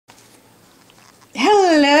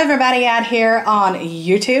everybody out here on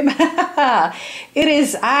YouTube. It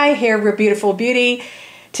is I here, your beautiful beauty.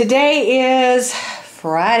 Today is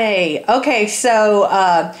Friday. Okay,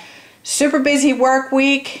 so super busy work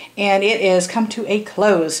week and it is come to a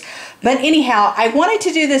close. But anyhow, I wanted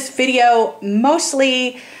to do this video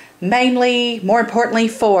mainly, more importantly,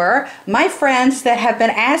 for my friends that have been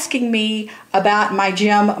asking me about my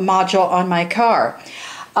gym module on my car.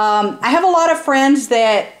 I have a lot of friends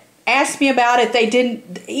that asked me about it. They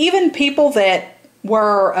didn't, even people that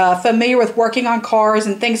were familiar with working on cars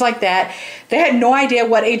and things like that, they had no idea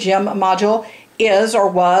what a gym module is or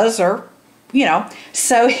was, or you know.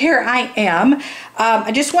 So here I am.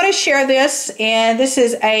 I just want to share this, and this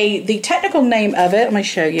is the technical name of it. Let me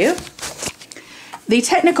show you. The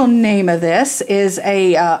technical name of this is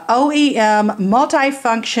a OEM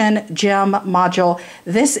multifunction gym module.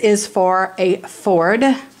 This is for a Ford.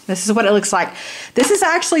 This is what it looks like. This is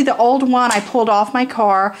actually the old one I pulled off my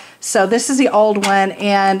car. So this is the old one,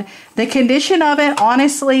 and the condition of it,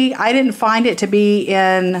 honestly, I didn't find it to be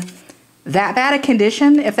in that bad a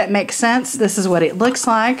condition, if that makes sense. This is what it looks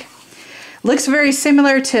like. Looks very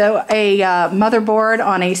similar to a motherboard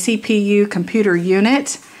on a CPU computer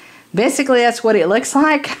unit. Basically, that's what it looks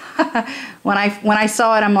like. When I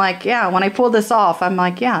saw it, I'm like, yeah, when I pulled this off, I'm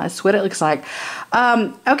like, yeah, that's what it looks like.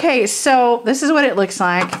 Okay, so this is what it looks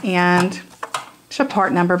like, and there's a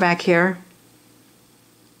part number back here.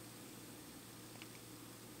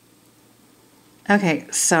 Okay,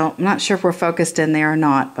 so I'm not sure if we're focused in there or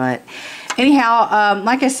not, but anyhow,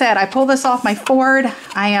 like I said, I pulled this off my Ford.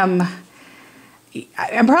 I'm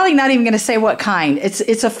probably not even going to say what kind.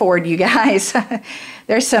 It's a Ford, you guys.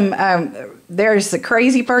 There's a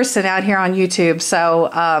crazy person out here on YouTube, so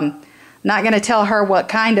not going to tell her what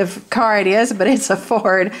kind of car it is, but it's a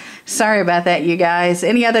Ford. Sorry about that, you guys.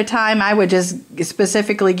 Any other time, I would just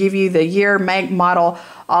specifically give you the year, make, model,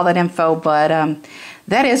 all that info, but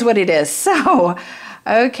that is what it is. So,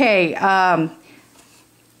 okay,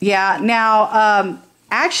 yeah, now,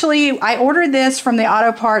 actually, I ordered this from the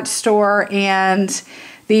auto parts store, and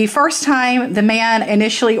the first time the man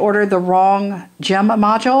initially ordered the wrong gym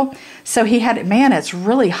module. So he had, man, it's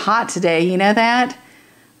really hot today, you know that?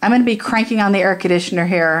 I'm going to be cranking on the air conditioner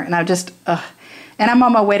here, and and I'm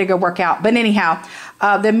on my way to go work out. But anyhow,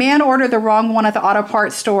 the man ordered the wrong one at the auto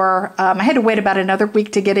parts store. I had to wait about another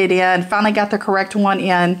week to get it in. Finally got the correct one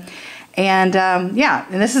in. And yeah,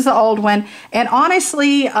 and this is the old one. And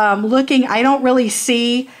honestly, looking, I don't really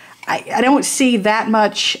see, I don't see that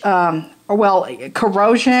much,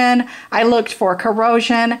 corrosion. I looked for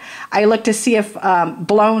corrosion. I looked to see if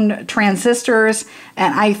blown transistors,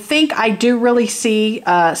 and I think I do really see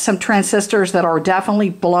some transistors that are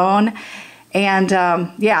definitely blown. And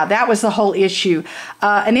yeah, that was the whole issue.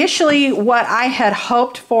 Initially, what I had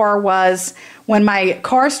hoped for was when my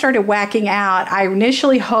car started whacking out, I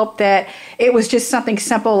initially hoped that it was just something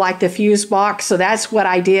simple like the fuse box. So that's what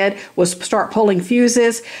I did, was start pulling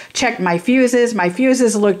fuses, checked my fuses. My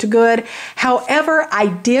fuses looked good. However, I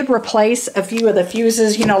did replace a few of the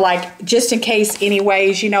fuses, you know, like just in case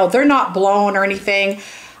anyways, you know, they're not blown or anything.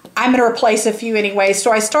 I'm going to replace a few anyway.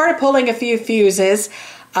 So I started pulling a few fuses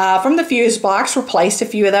from the fuse box, replaced a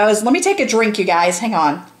few of those. Let me take a drink, you guys. Hang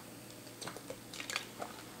on.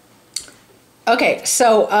 Okay,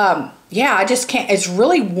 so yeah, I just can't. It's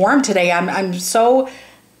really warm today. I'm so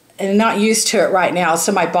not used to it right now.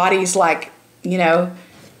 So my body's like, you know,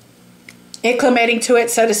 acclimating to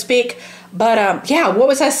it, so to speak. But yeah, what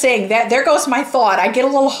was I saying? There goes my thought. I get a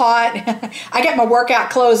little hot. I got my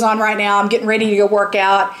workout clothes on right now. I'm getting ready to go work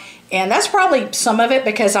out. And that's probably some of it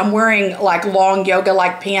because I'm wearing like long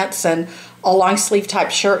yoga-like pants and a long sleeve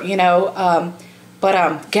type shirt, you know.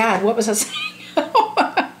 God, what was I saying?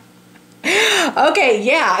 Okay,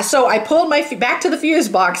 yeah, so I pulled back to the fuse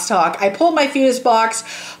box talk. I pulled my fuse box,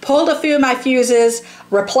 pulled a few of my fuses,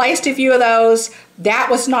 replaced a few of those. That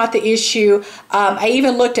was not the issue. I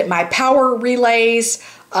even looked at my power relays.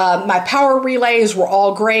 My power relays were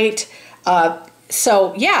all great.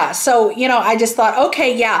 So yeah, so, you know, I just thought,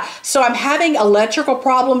 okay, yeah, so I'm having electrical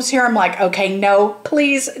problems here. I'm like, okay, no,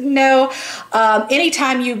 please, no.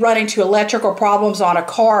 Anytime you run into electrical problems on a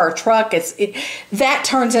car or truck, that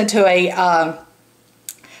turns into a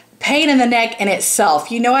pain in the neck in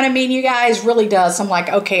itself. You know what I mean, you guys? Really does. I'm like,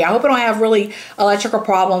 okay, I hope I don't have really electrical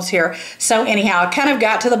problems here. So anyhow, I kind of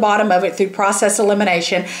got to the bottom of it through process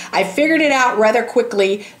elimination. I figured it out rather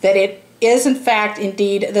quickly that it is in fact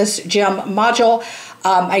indeed this gym module.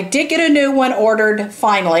 I did get a new one ordered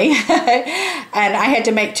finally, and I had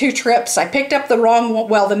to make 2 trips. I picked up the wrong one.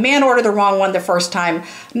 Well, the man ordered the wrong one the first time.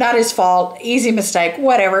 Not his fault. Easy mistake.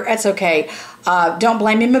 Whatever. That's okay. Don't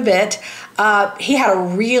blame him a bit. He had a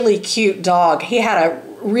really cute dog. He had a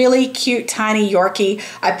really cute tiny Yorkie.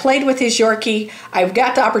 I played with his Yorkie. I've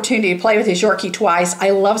got the opportunity to play with his Yorkie twice.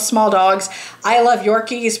 I love small dogs. I love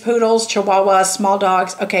Yorkies, poodles, chihuahuas, small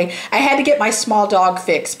dogs. Okay, I had to get my small dog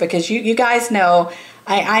fix because you guys know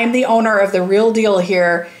I am the owner of the real deal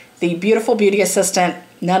here, the beautiful beauty assistant,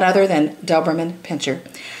 none other than Doberman Pinscher.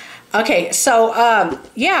 Okay, so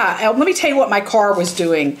yeah, let me tell you what my car was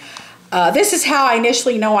doing. This is how I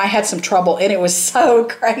initially know I had some trouble, and it was so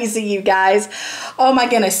crazy, you guys. Oh my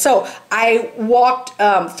goodness. So I walked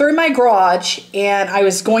through my garage, and I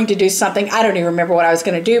was going to do something. I don't even remember what I was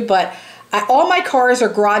going to do, but all my cars are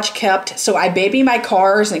garage kept, so I baby my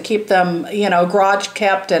cars and keep them, you know, garage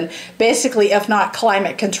kept and basically, if not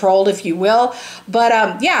climate controlled, if you will.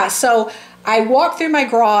 But yeah, so I walked through my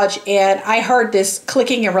garage, and I heard this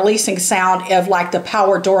clicking and releasing sound of like the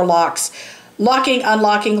power door locks. Locking,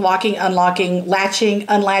 unlocking, locking, unlocking, latching,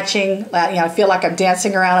 unlatching. You know, I feel like I'm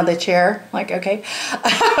dancing around in the chair. Like, okay.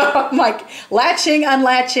 I'm like, latching,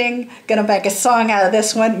 unlatching. Gonna make a song out of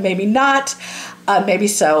this one. Maybe not. Maybe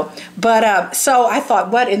so. But so I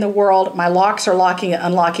thought, what in the world? My locks are locking and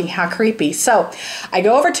unlocking. How creepy. So I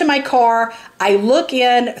go over to my car. I look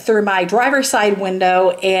in through my driver's side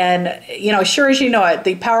window, and, you know, sure as you know it,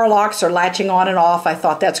 the power locks are latching on and off. I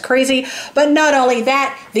thought that's crazy. But not only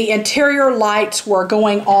that, the interior lights were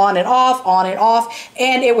going on and off,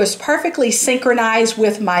 and it was perfectly synchronized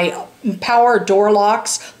with my power door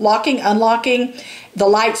locks, locking, unlocking. The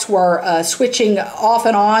lights were switching off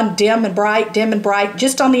and on, dim and bright,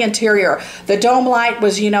 just on the interior. The dome light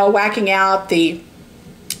was, you know, whacking out. The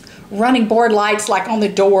running board lights, like on the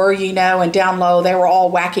door, you know, and down low, they were all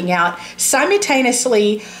whacking out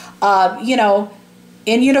simultaneously, you know,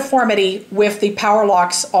 in uniformity with the power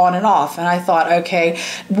locks on and off. And I thought, okay,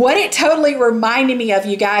 what it totally reminded me of,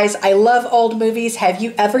 you guys, I love old movies. Have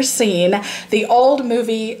you ever seen the old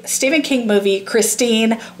movie, Stephen King movie,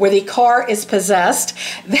 Christine, where the car is possessed?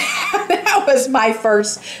 That was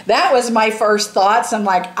my first thoughts. I'm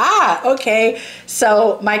like, okay,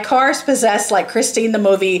 so my car's possessed like Christine the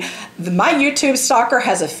movie. My YouTube stalker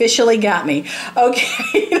has officially got me.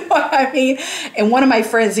 Okay, you know what I mean? And one of my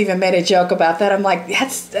friends even made a joke about that. I'm like,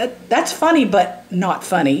 that's funny, but not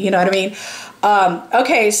funny. You know what I mean?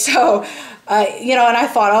 Okay, so, you know, and I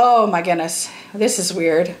thought, oh my goodness, this is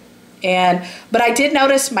weird. But I did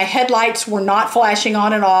notice my headlights were not flashing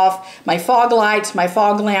on and off, my fog lights, my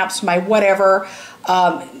fog lamps, my whatever.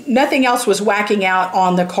 Nothing else was whacking out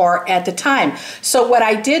on the car at the time. So what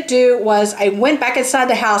I did do was I went back inside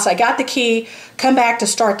the house, I got the key, come back to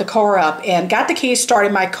start the car up, and got the key,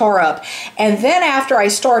 started my car up. And then after I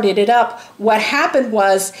started it up, what happened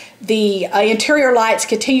was the interior lights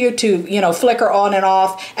continued to, you know, flicker on and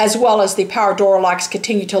off, as well as the power door locks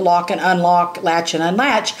continued to lock and unlock, latch and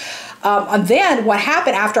unlatch. And then what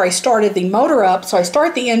happened after I started the motor up, so I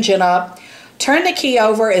start the engine up, turn the key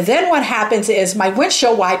over, and then what happens is my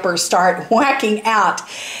windshield wipers start whacking out.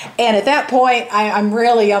 And at that point, I'm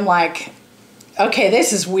like, okay,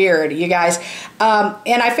 this is weird, you guys.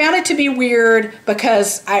 And I found it to be weird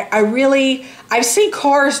because I've seen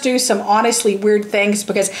cars do some honestly weird things,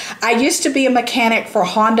 because I used to be a mechanic for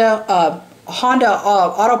Honda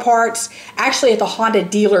auto parts, actually at the Honda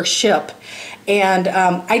dealership. And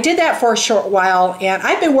I did that for a short while, and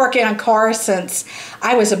I've been working on cars since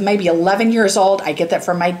I was maybe 11 years old. I get that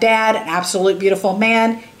from my dad, an absolute beautiful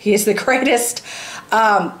man. He is the greatest.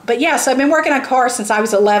 But yeah, so I've been working on cars since I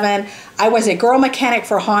was 11. I was a girl mechanic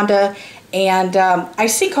for Honda, and I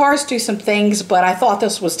see cars do some things, but I thought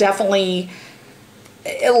this was definitely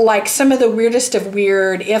like some of the weirdest of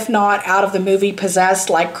weird, if not out of the movie Possessed,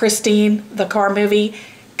 like Christine, the car movie,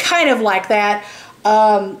 kind of like that.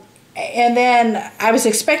 And then I was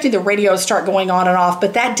expecting the radio to start going on and off,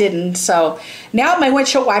 but that didn't. So now my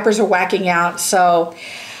windshield wipers are whacking out. So,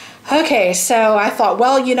 okay, so I thought,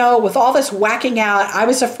 well, you know, with all this whacking out, I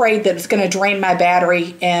was afraid that it's going to drain my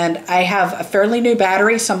battery. And I have a fairly new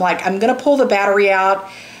battery, so I'm like, I'm going to pull the battery out.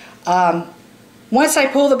 Once I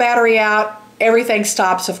pull the battery out, everything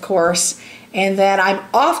stops, of course. And then I'm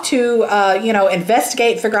off to, you know,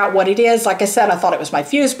 investigate, figure out what it is. Like I said, I thought it was my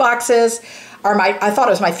fuse boxes. I thought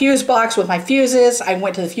it was my fuse box with my fuses. I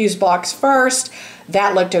went to the fuse box first.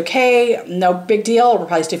 That looked okay. No big deal.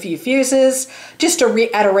 Replaced a few fuses just to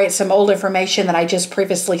reiterate some old information that I just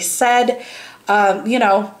previously said. You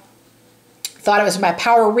know, Thought it was my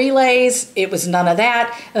power relays. It was none of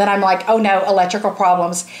that. And then I'm like, oh no, electrical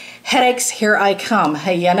problems. Headaches, here I come.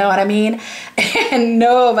 Hey, you know what I mean? And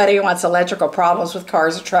nobody wants electrical problems with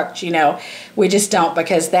cars or trucks, you know. We just don't,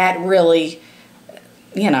 because that really,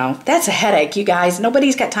 you know, that's a headache, you guys.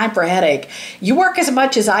 Nobody's got time for a headache. You work as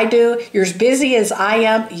much as I do. You're as busy as I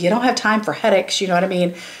am. You don't have time for headaches, you know what I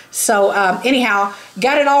mean? So anyhow,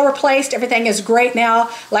 got it all replaced. Everything is great now.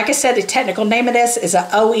 Like I said, the technical name of this is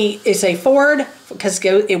a Ford, because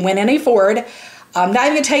it went in a Ford. I'm not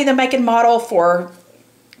even going to tell you the make and model for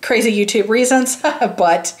crazy YouTube reasons,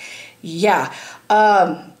 but yeah,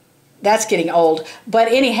 that's getting old. But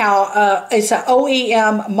anyhow, it's an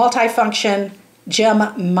OEM multifunction gem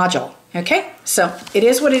module. Okay, so it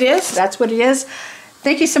is what it is. That's what it is.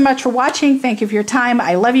 Thank you so much for watching. Thank you for your time.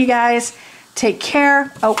 I love you guys. Take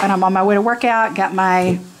care. Oh, and I'm on my way to work out. Got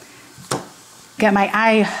my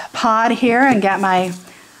iPod here and got my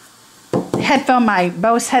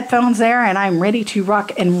Bose headphones there, and I'm ready to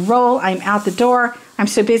rock and roll. I'm out the door. I'm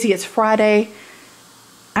so busy. It's Friday.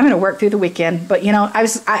 I'm going to work through the weekend, but you know,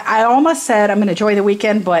 I almost said I'm going to enjoy the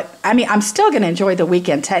weekend, but I mean, I'm still going to enjoy the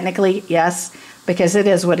weekend technically, yes, because it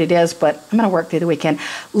is what it is, but I'm going to work through the weekend.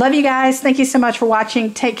 Love you guys. Thank you so much for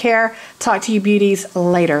watching. Take care. Talk to you beauties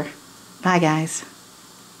later. Bye, guys.